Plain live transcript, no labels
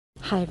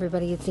Hi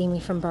everybody, it's Amy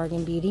from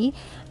Bargain Beauty.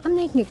 I'm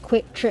making a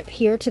quick trip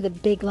here to the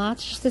Big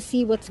Lots just to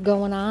see what's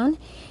going on.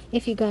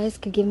 If you guys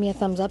could give me a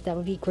thumbs up, that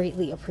would be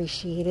greatly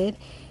appreciated.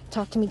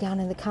 Talk to me down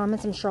in the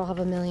comments. I'm sure I'll have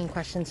a million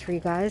questions for you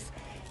guys.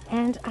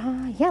 And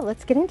yeah,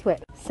 let's get into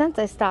it. Since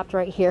I stopped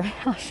right here,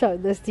 I'll show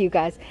this to you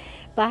guys.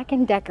 Black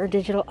 & Decker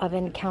digital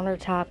oven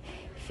countertop,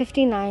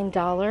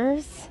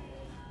 $59.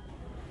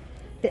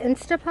 The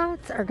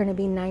Instapots are going to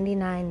be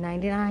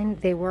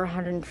 $99.99. They were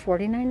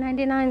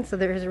 $149.99, so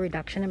there is a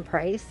reduction in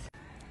price.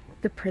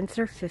 The prints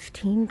are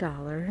 $15.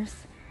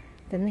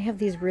 Then they have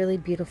these really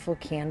beautiful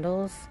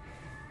candles.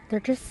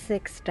 They're just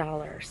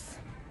 $6.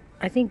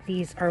 I think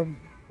these are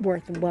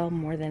worth well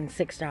more than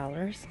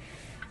 $6.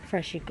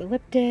 Fresh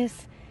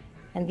eucalyptus.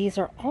 And these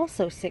are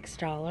also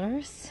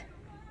 $6.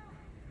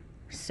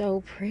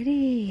 So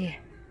pretty.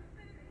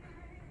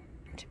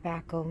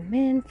 Tobacco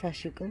mint,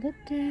 fresh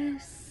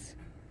eucalyptus.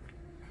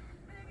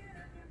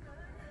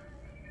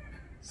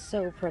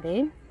 So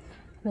pretty.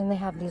 Then they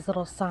have these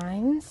little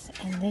signs,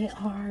 and they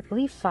are, I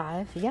believe,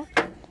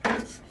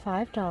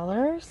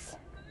 $5.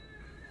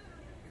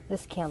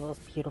 This candle is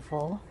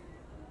beautiful.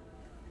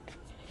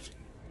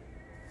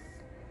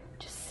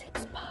 Just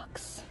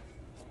 $6.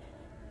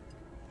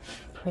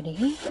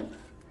 Pretty.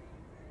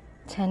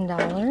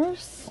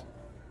 $10.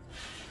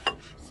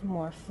 Some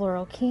more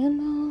floral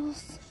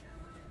candles.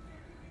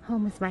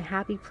 Home is my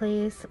happy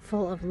place,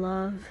 full of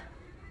love.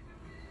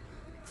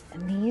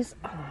 And these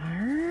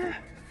are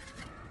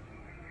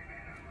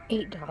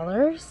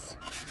 $8.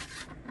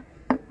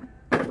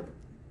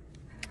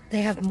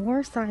 They have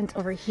more signs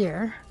over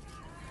here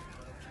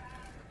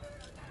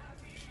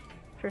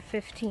for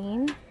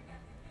 $15.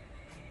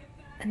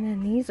 And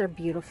then these are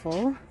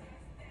beautiful.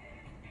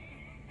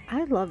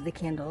 I love the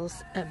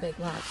candles at Big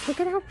Lots. Look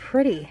at how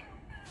pretty.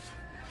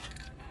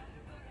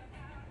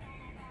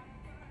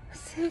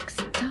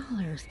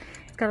 $6. It's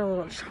got a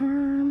little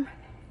charm.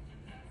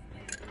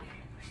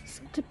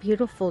 Such a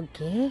beautiful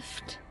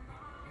gift.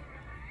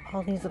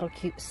 All these little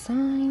cute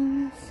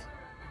signs.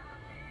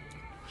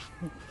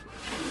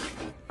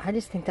 I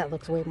just think that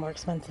looks way more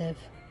expensive.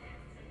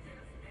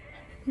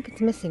 I think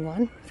it's missing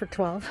one for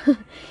 $12.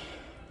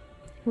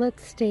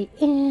 Let's stay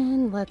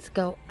in. Let's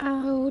go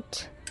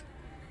out.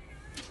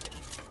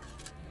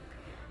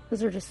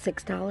 Those are just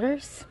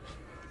 $6.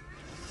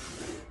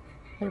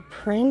 They're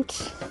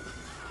print.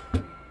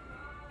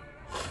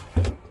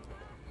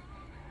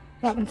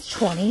 That one's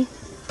 $20.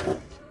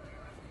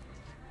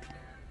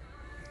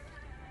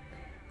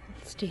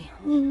 Stay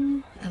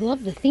home. I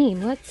love the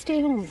theme. Let's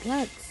stay home.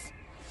 Let's.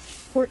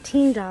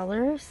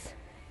 $14.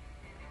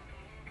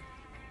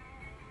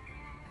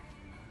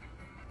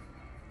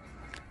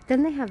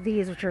 Then they have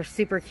these, which are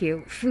super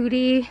cute.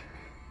 Foodie.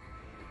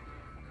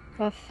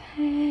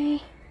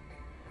 Buffet.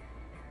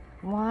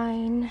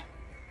 Wine.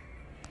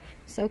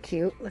 So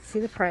cute. Let's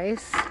see the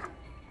price.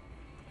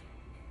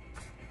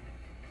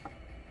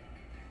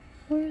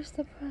 Where's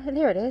the price?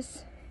 There it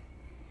is.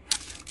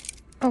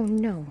 Oh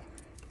no.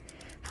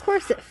 Of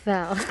course it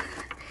fell.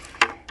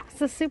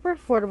 So super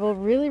affordable,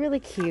 really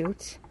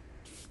cute.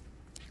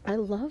 I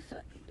love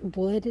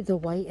wood, the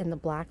white and the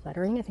black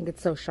lettering. I think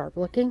it's so sharp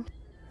looking.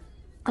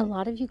 A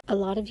lot of you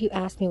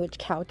asked me which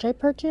couch I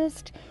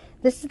purchased.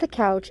 This is the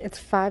couch. It's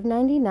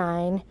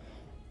 $5.99,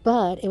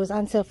 but it was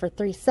on sale for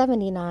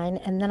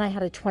 $3.79, and then I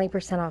had a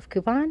 20% off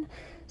coupon.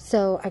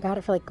 So I got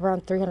it for like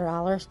around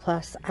 $300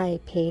 plus I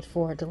paid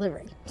for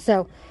delivery.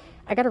 So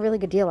I got a really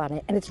good deal on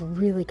it, and it's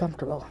really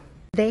comfortable.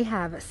 They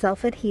have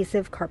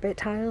self-adhesive carpet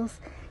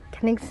tiles,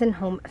 Kensington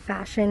Home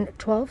Fashion,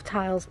 12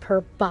 tiles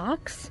per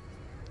box.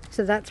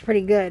 So that's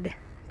pretty good.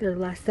 They're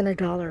less than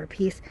 $1 a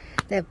piece.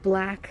 They have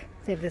black,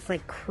 they have this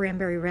like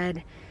cranberry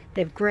red,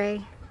 they have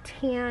gray,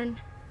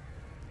 tan.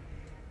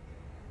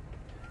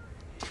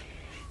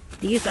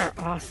 These are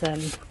awesome.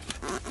 You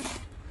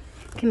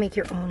can make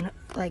your own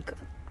like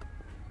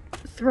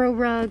throw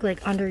rug,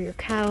 like under your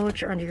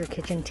couch or under your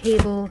kitchen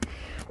table,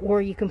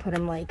 or you can put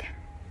them like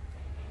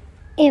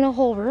in a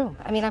whole room.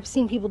 I mean, I've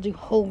seen people do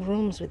whole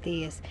rooms with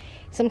these.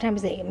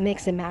 Sometimes they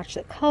mix and match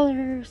the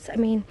colors. I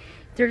mean,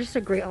 they're just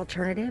a great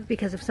alternative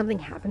because if something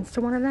happens to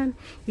one of them,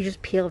 you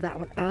just peel that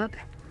one up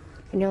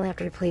and you only have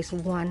to replace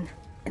one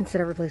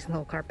instead of replacing the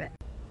whole carpet.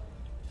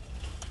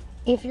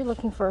 If you're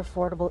looking for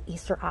affordable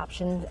Easter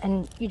options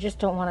and you just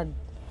don't want to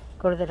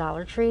go to the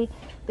Dollar Tree,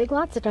 Big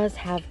Lots does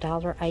have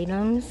dollar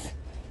items.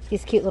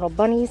 These cute little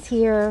bunnies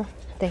here.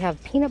 They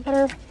have peanut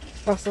butter,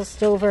 Russell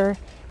Stover.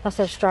 They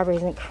also have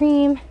strawberries and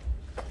cream,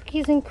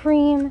 cookies and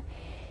cream.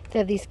 They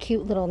have these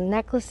cute little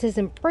necklaces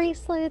and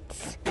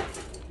bracelets.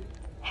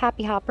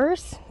 Happy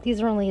Hoppers.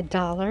 These are only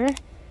 $1.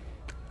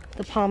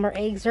 The Palmer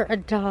eggs are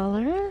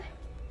 $1.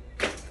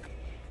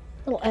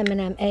 Little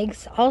M&M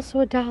eggs,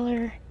 also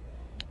 $1.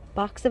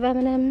 Box of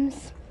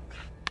M&Ms.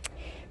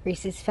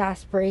 Reese's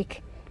Fast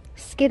Break.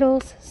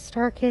 Skittles,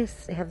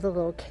 Starkist. They have the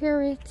little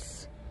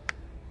carrots.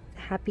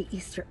 Happy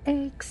Easter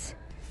eggs.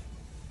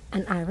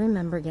 And I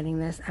remember getting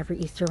this every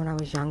Easter when I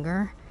was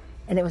younger.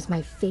 And it was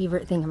my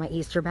favorite thing in my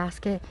Easter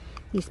basket.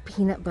 These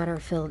peanut butter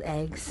filled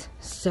eggs.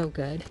 So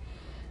good.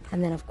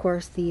 And then of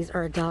course these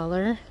are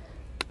 $1.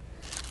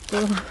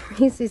 Little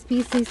Reese's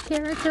Pieces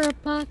carrots are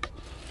 $1. You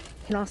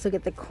can also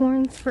get the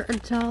corns for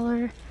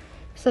 $1.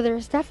 So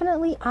there's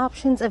definitely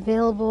options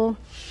available.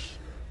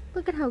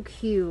 Look at how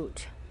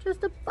cute.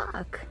 Just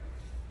 $1.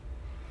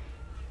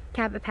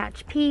 Cabot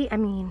Patch Pete, I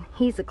mean,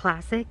 he's a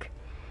classic.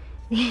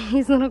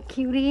 These little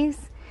cuties,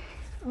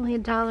 only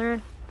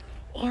 $1.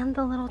 And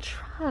the little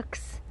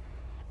trucks,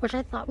 which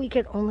I thought we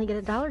could only get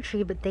at Dollar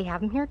Tree, but they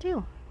have them here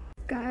too.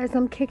 Guys,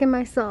 I'm kicking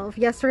myself.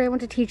 Yesterday I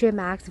went to TJ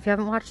Maxx. If you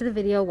haven't watched the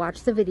video,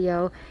 watch the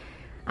video.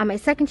 On my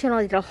second channel,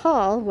 I did a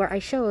haul where I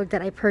showed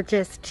that I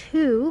purchased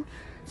 2.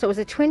 So it was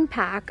a twin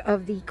pack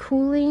of the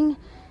cooling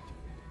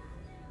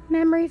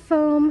memory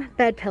foam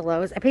bed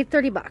pillows. I paid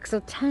 $30, so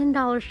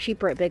 $10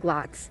 cheaper at Big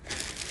Lots.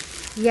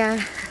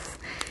 Yeah,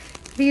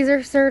 these are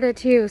Serta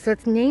too, so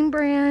it's name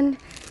brand,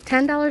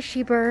 $10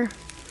 cheaper.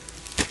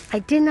 I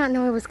did not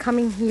know it was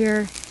coming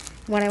here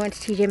when I went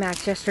to TJ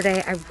Maxx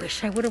yesterday. I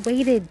wish I would have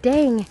waited.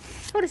 Dang, I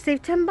would have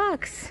saved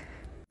 $10.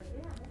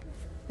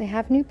 They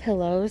have new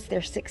pillows.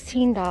 They're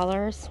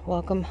 $16.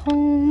 Welcome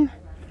home.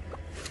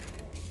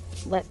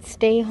 Let's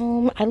stay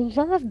home. I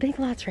love Big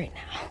Lots right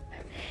now.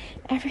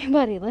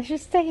 Everybody, let's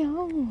just stay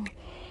home.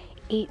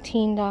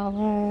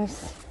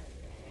 $18.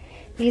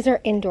 These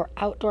are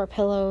indoor-outdoor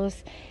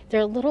pillows.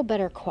 They're a little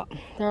better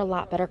they're a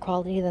lot better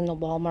quality than the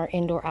Walmart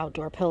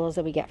indoor-outdoor pillows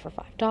that we get for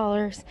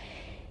 $5.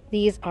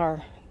 These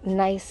are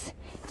nice,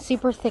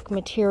 super thick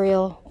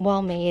material,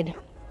 well made.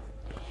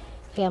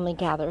 Family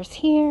gathers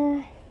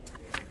here.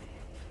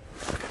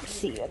 Let's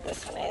see what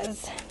this one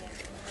is.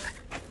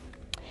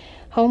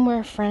 Home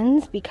where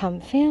friends become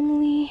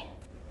family.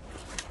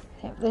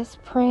 They have this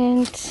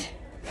print.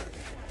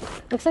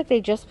 Looks like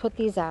they just put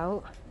these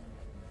out.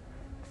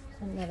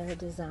 Another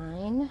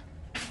design.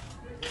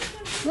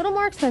 A little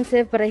more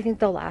expensive, but I think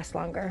they'll last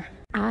longer.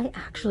 I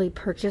actually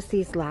purchased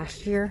these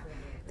last year.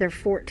 They're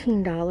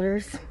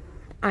 $14.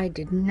 I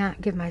did not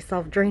give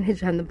myself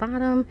drainage on the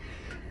bottom.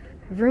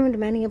 Ruined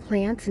many a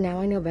plant, now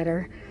I know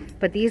better.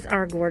 But these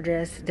are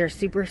gorgeous. They're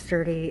super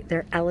sturdy.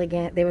 They're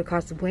elegant. They would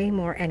cost way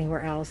more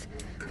anywhere else.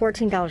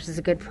 $14 is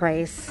a good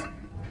price.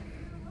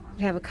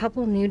 You have a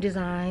couple new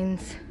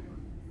designs.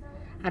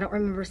 I don't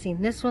remember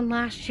seeing this one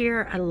last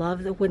year. I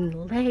love the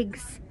wooden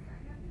legs.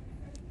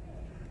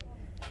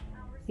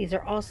 These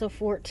are also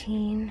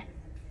 $14.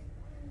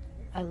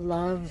 I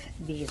love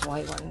these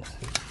white ones.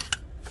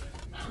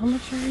 How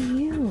much are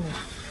you?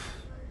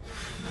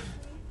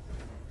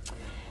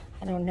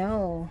 I don't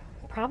know.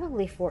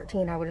 Probably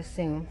 $14, I would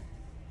assume.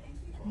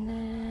 And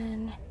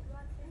then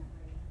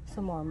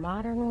some more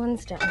modern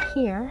ones down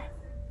here.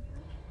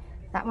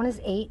 That one is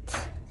 $8.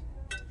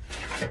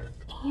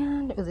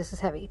 And oh, this is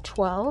heavy.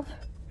 $12.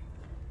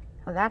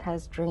 Oh, that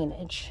has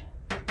drainage.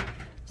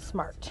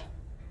 Smart.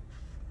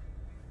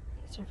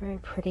 These are very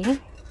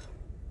pretty.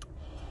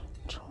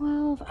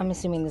 $12. I'm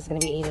assuming this is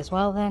going to be $8 as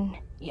well then.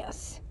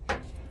 Yes.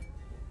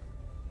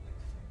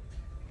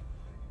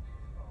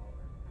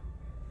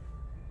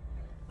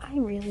 I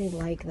really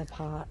like the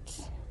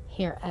pots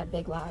here at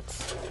Big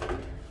Lots.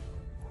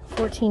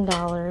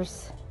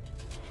 $14.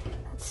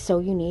 That's so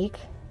unique.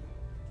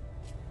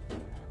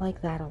 I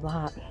like that a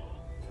lot.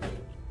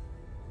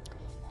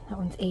 That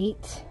one's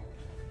 $8.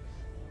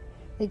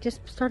 They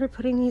just started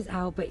putting these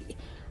out, but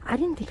I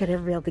didn't think I'd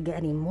ever be able to get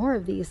any more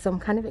of these, so I'm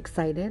kind of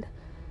excited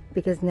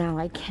because now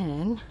I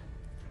can.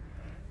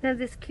 They have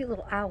this cute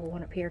little owl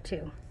one up here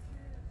too.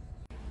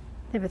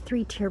 They have a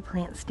 3-tier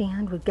plant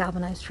stand with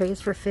galvanized trays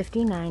for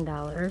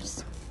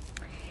 $59.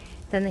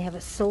 Then they have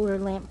a solar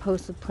lamp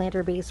post with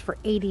planter base for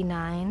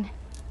 $89.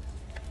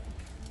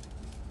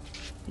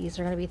 These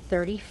are going to be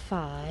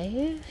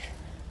 $35.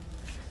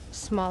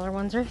 Smaller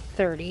ones are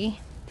 $30.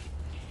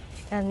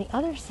 And the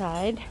other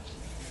side,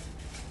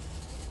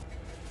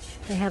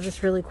 they have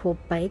this really cool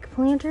bike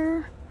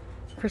planter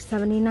for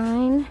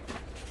 $79.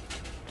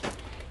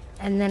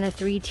 And then a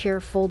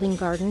 3-tier folding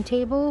garden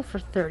table for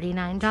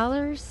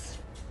 $39.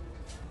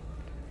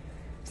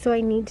 So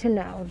I need to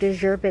know,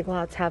 does your Big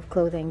Lots have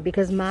clothing?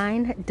 Because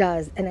mine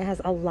does, and it has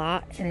a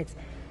lot, and it's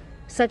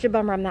such a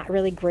bummer I'm not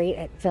really great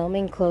at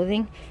filming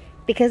clothing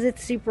because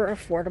it's super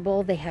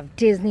affordable. They have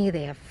Disney,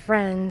 they have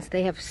Friends,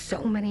 they have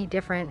so many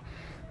different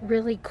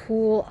really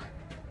cool,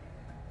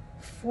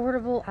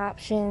 affordable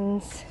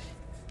options.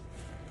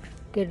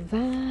 Good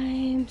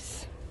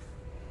vibes.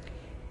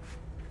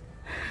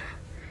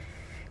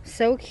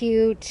 So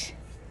cute.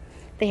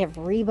 They have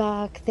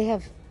Reebok, they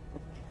have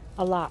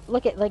a lot.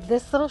 Look at, like,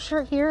 this little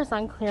shirt here is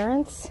on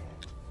clearance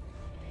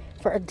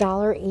for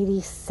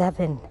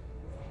 $1.87.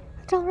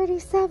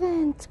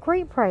 $1.87. It's a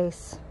great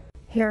price.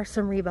 Here are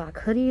some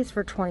Reebok hoodies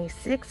for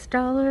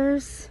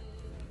 $26.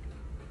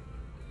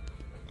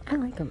 I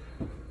like them.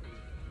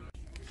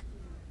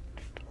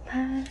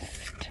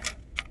 Last,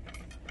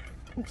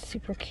 it's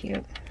super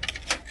cute.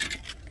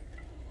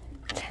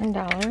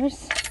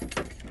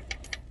 $10.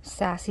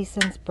 Sassy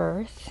Since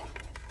Birth.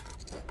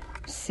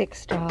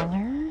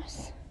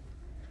 $6.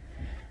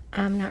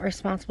 I'm not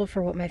responsible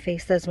for what my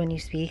face does when you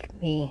speak.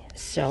 Me,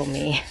 so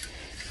me.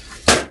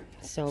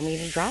 So me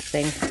to drop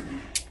things.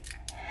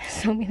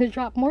 so I'm gonna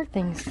drop more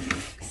things.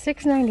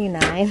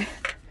 $6.99.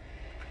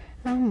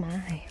 Oh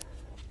my.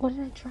 What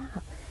did I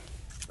drop?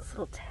 This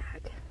little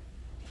tag.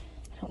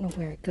 I don't know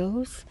where it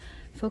goes.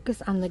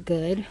 Focus on the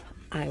good.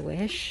 I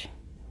wish.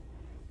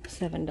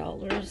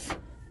 $7.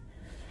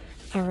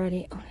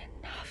 Already own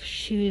enough.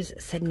 Shoes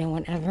said no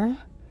one ever.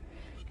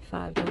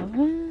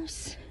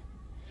 $5.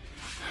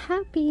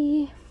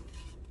 Happy.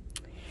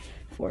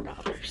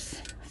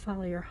 $4.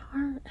 Follow your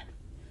heart.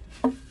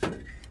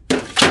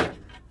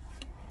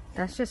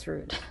 That's just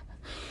rude.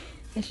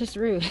 It's just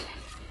rude.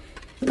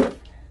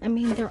 I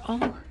mean, they're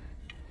all,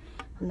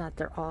 not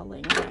they're all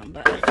laying down,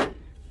 but I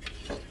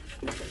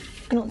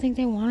don't think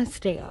they want to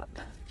stay up.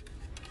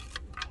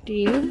 Do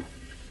you?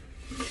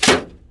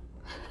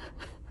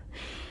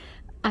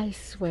 I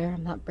swear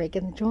I'm not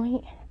breaking the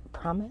joint. I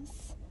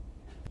promise.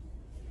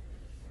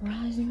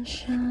 Rise and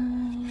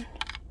shine.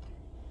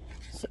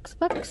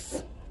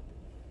 $6.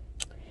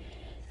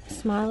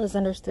 Smile is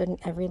understood in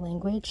every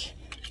language.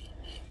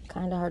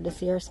 Kind of hard to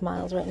see our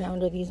smiles right now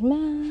under these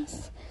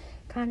masks.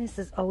 Kindness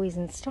is always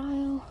in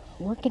style.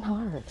 Working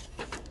hard.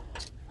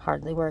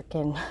 Hardly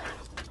working.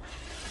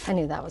 I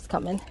knew that was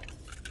coming.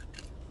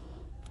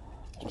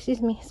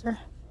 Excuse me, sir.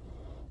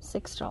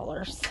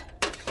 $6.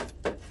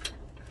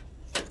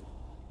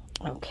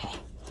 Okay.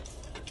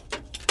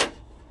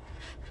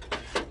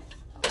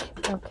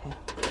 Okay.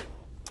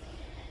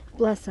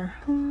 Bless her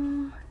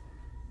home.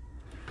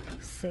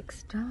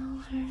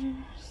 $6.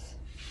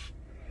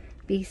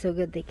 Be so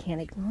good they can't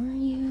ignore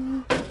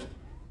you.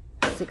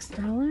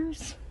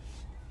 $6.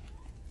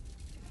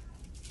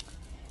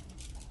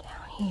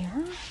 Down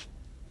here.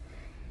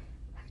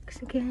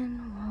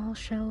 Hexagon wall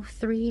shelf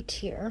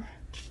 3-tier.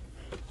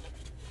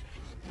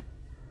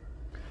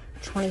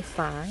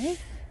 $25.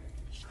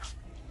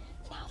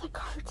 Now the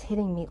card's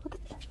hitting me. Look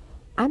at that.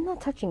 I'm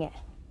not touching it.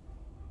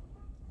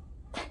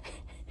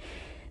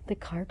 The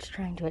card's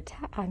trying to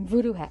attack. I'm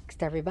voodoo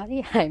hexed,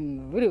 everybody.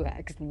 I'm voodoo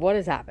hexed. What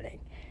is happening?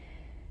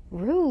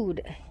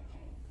 Rude.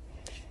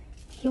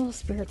 Evil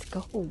spirits,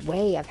 go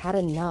away. I've had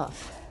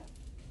enough.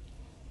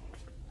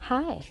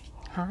 Hi.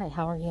 Hi,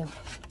 how are you?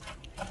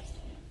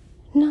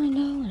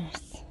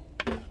 $9.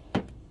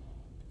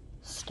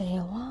 Stay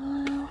a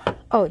while.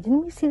 Oh,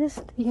 didn't we see this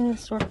at the beginning of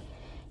the store?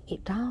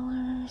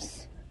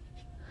 $8.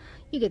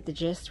 You get the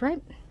gist,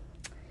 right?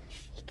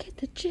 You get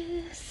the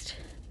gist.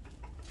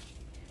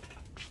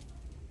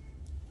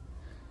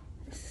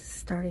 This is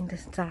starting to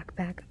stock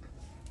back.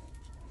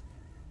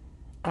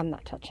 I'm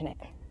not touching it.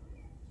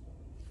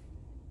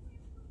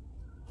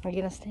 Are you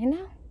gonna stay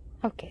now?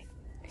 Okay.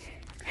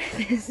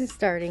 This is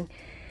starting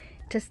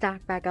to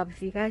stock back up.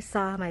 If you guys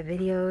saw my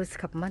videos a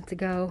couple months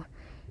ago,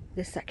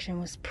 this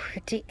section was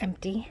pretty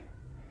empty.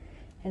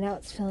 And now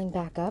it's filling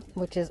back up,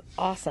 which is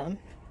awesome.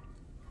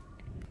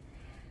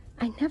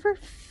 I never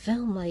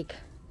film like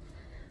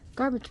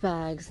garbage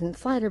bags and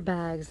slider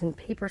bags and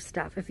paper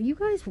stuff. If you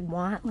guys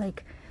want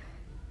like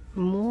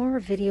more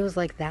videos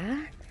like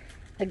that,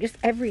 like just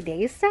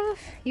everyday stuff,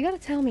 you gotta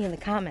tell me in the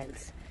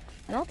comments.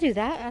 And I'll do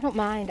that. I don't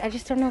mind. I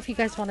just don't know if you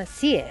guys want to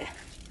see it.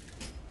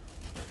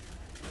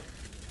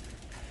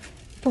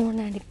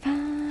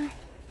 $4.95.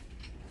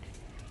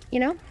 You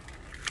know?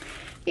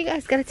 You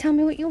guys gotta tell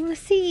me what you want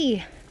to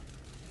see.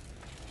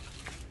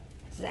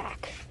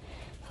 Zach.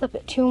 Flip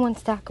it.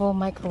 2-in-1 stackable,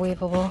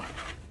 microwavable.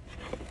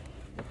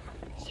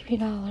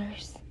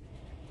 $3.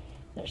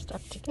 They're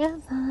stuck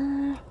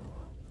together.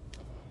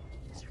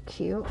 These are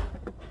cute.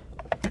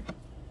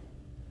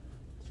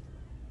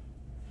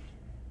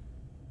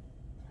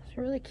 It's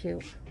really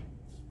cute.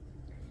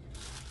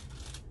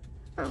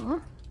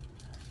 Oh.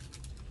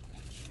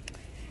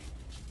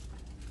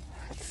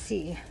 Let's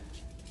see.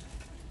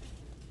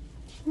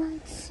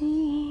 Let's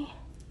see.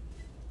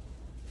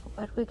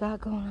 What we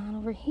got going on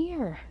over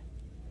here?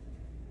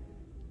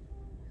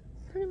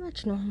 Pretty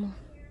much normal.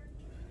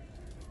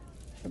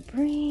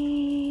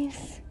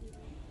 Febreze.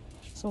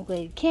 Some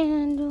Glade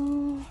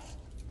candles.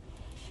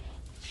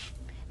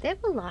 They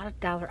have a lot of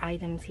dollar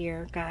items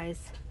here,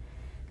 guys.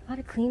 A lot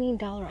of cleaning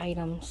dollar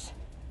items.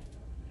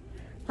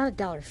 A lot of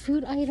dollar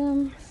food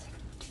items.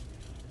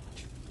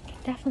 You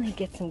can definitely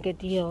get some good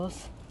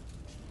deals.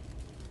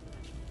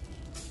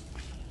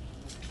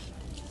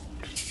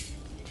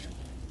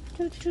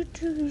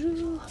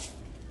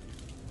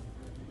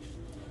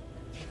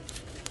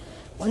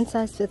 One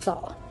size fits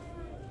all.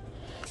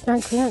 They're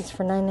on clearance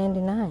for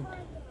 $9.99.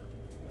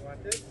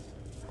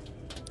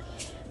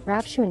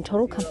 Wraps you in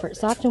total comfort.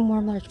 Soft and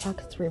warm, large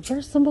pockets,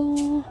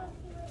 reversible.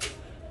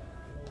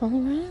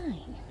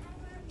 Alright.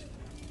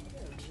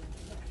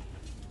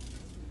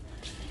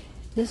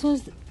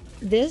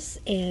 This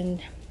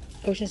and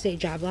Ocean State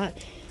Job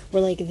Lot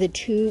were like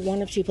the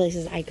one of two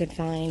places I could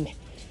find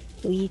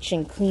bleach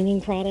and cleaning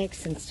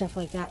products and stuff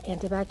like that,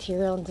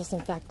 antibacterial and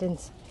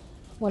disinfectants,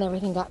 when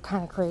everything got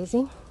kind of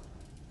crazy.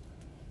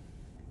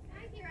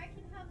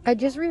 I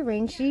just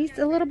rearranged these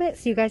a little bit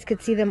so you guys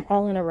could see them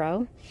all in a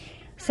row.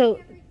 So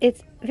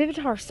it's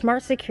Vivitar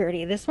Smart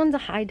Security. This one's a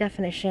high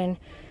definition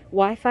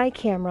Wi-Fi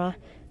camera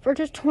for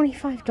just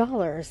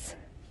 $25.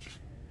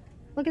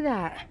 Look at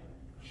that.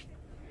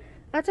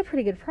 That's a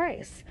pretty good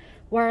price.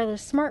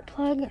 Wireless smart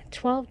plug,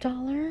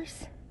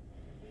 $12.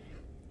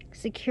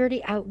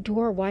 Security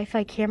outdoor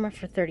Wi-Fi camera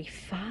for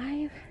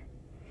 $35.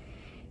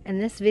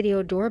 And this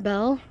video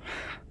doorbell,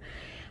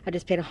 I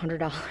just paid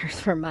 $100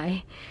 for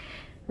my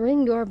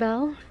Ring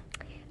doorbell.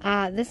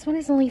 This one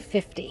is only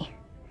 $50.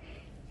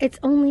 It's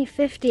only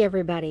 $50,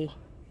 everybody.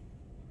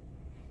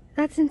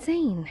 That's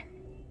insane.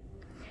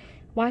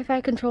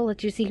 Wi-Fi control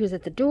lets you see who's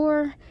at the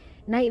door.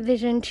 Night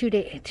vision,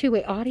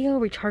 two-way audio,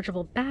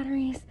 rechargeable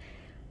batteries.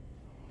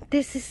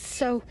 This is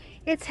so,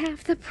 it's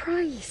half the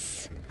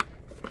price.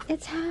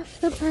 It's half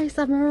the price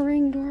of a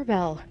Ring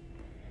doorbell.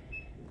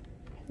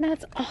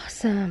 That's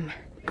awesome.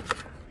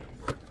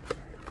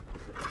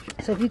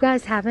 So if you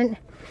guys haven't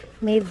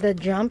made the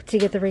jump to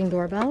get the Ring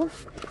doorbell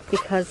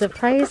because of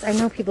price, I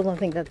know people don't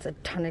think that's a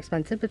ton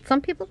expensive, but some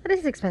people it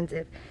is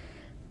expensive.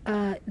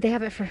 They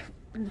have it for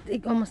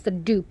almost a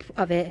dupe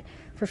of it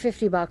for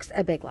 $50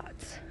 at Big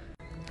Lots.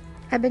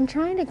 I've been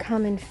trying to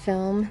come and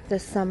film the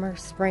summer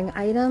spring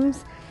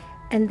items,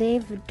 and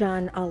they've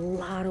done a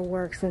lot of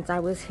work since I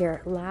was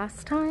here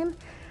last time.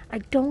 I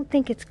don't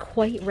think it's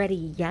quite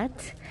ready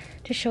yet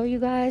to show you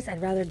guys.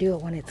 I'd rather do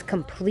it when it's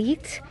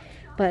complete,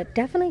 but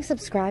definitely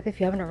subscribe if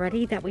you haven't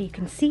already. That way you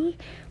can see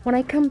when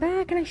I come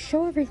back and I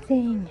show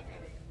everything.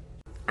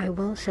 I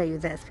will show you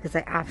this because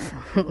I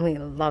absolutely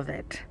love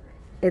it.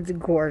 It's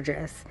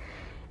gorgeous.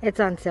 It's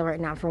on sale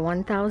right now for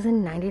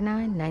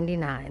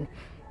 $1,099.99.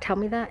 Tell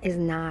me that is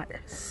not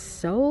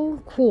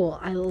so cool.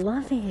 I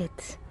love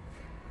it.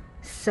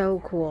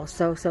 So cool.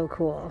 So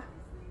cool.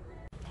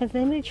 Has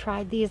anybody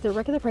tried these? The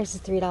regular price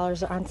is $3.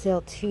 They're on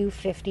sale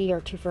 $2.50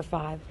 or 2 for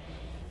 $5.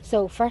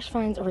 So Fresh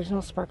Finds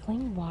Original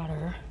Sparkling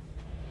Water.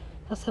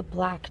 That's a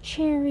black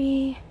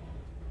cherry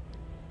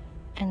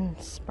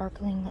and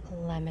sparkling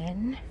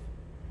lemon.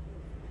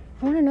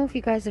 I want to know if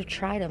you guys have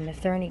tried them,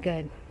 if they're any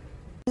good.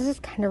 This is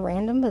kind of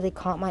random, but they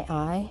caught my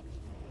eye.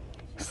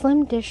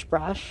 Slim dish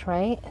brush,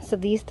 right? So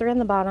these three on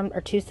the bottom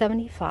are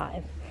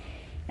 $2.75,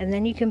 and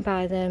then you can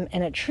buy them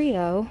in a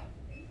trio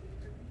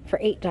for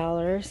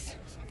 $8,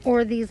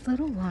 or these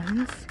little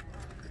ones,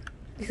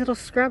 these little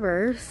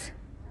scrubbers,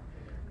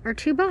 are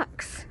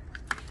 $2.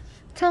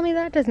 Tell me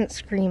that doesn't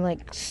scream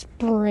like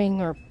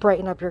spring or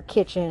brighten up your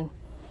kitchen.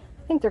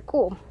 I think they're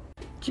cool.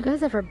 Do you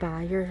guys ever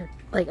buy your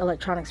like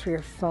electronics for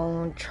your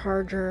phone,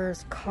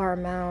 chargers, car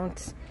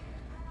mounts?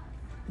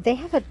 They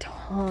have a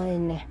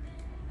ton.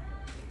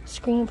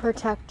 Screen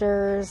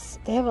protectors.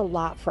 They have a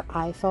lot for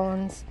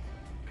iPhones.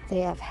 They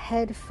have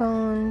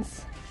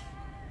headphones,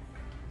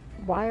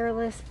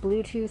 wireless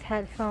Bluetooth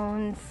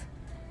headphones.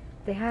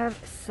 They have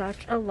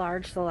such a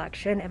large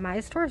selection, and my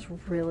store is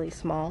really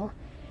small.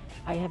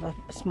 I have a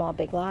small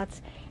Big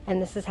Lots,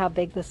 and this is how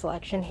big the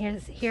selection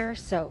is here.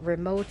 So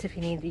remotes, if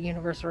you need the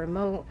universal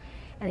remote,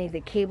 any of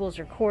the cables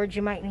or cords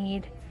you might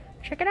need,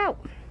 check it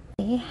out.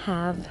 They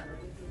have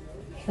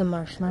the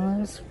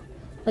marshmallows,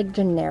 like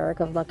generic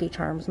of Lucky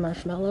Charms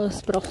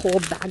marshmallows, but a whole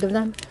bag of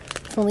them.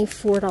 It's only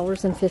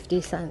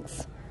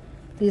 $4.50.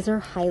 These are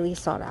highly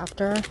sought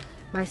after.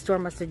 My store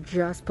must have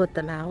just put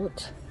them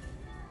out.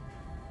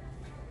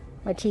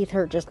 My teeth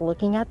hurt just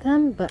looking at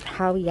them, but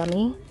how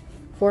yummy.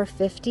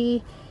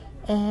 $4.50,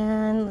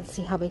 and let's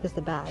see, how big is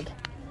the bag?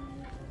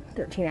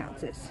 13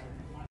 ounces.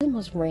 The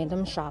most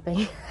random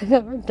shopping I've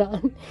ever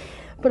done,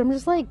 but I'm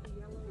just like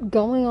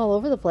going all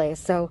over the place.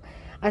 So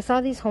I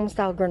saw these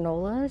homestyle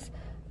granolas.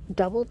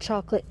 Double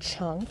chocolate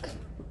chunk,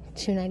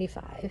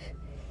 $2.95.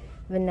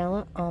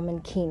 Vanilla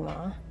almond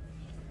quinoa,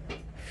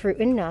 fruit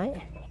and nut,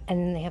 and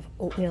then they have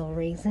oatmeal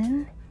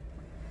raisin.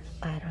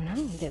 I don't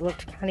know, they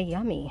looked kind of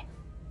yummy.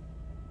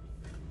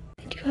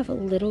 They do have a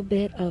little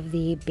bit of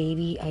the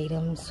baby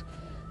items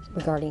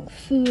regarding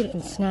food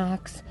and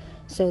snacks.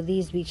 So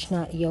these beech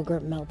nut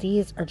yogurt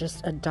melties are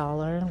just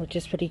 $1, which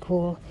is pretty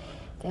cool.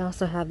 They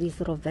also have these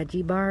little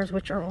veggie bars,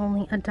 which are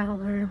only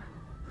 $1.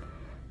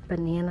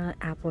 Banana,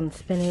 apple and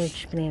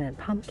spinach, banana and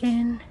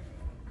pumpkin.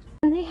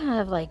 And they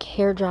have like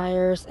hair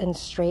dryers and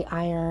straight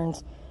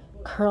irons,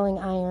 curling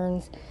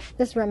irons.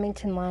 This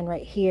Remington line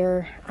right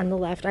here on the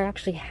left, I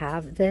actually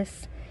have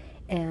this,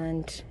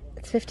 and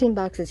it's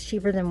 $15. It's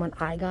cheaper than when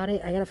I got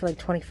it. I got it for like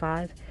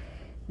 $25.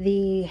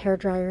 The hair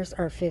dryers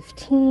are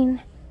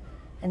 $15,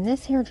 and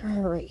this hair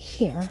dryer right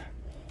here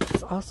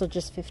is also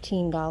just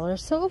 $15.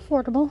 So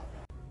affordable.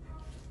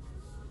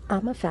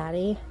 I'm a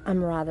fatty.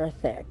 I'm rather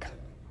thick.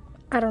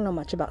 I don't know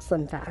much about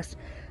Slim Fast,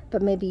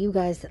 but maybe you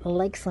guys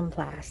like Slim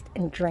Fast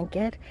and drink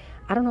it.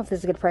 I don't know if this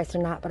is a good price or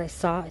not, but I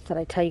saw it. I thought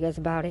I'd tell you guys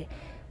about it.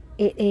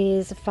 It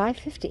is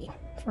 $5.50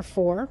 for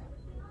 4.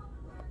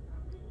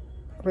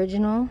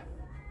 Original.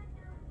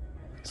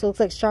 So it looks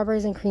like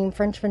strawberries and cream,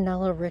 French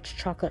vanilla, rich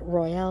chocolate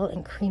royale,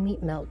 and creamy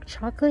milk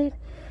chocolate.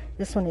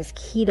 This one is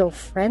keto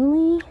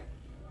friendly.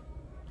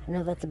 I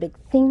know that's a big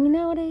thing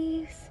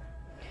nowadays.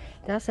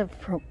 They also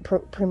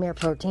have Premier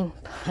Protein.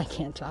 I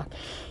can't talk.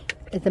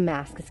 The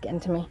mask is getting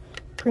to me.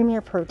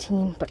 Premier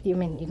Protein, but you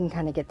can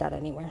kind of get that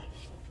anywhere.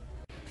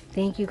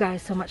 Thank you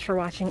guys so much for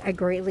watching. I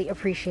greatly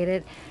appreciate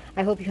it.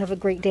 I hope you have a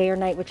great day or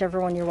night,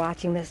 whichever one you're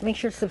watching this. Make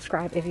sure to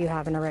subscribe if you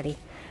haven't already.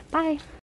 Bye.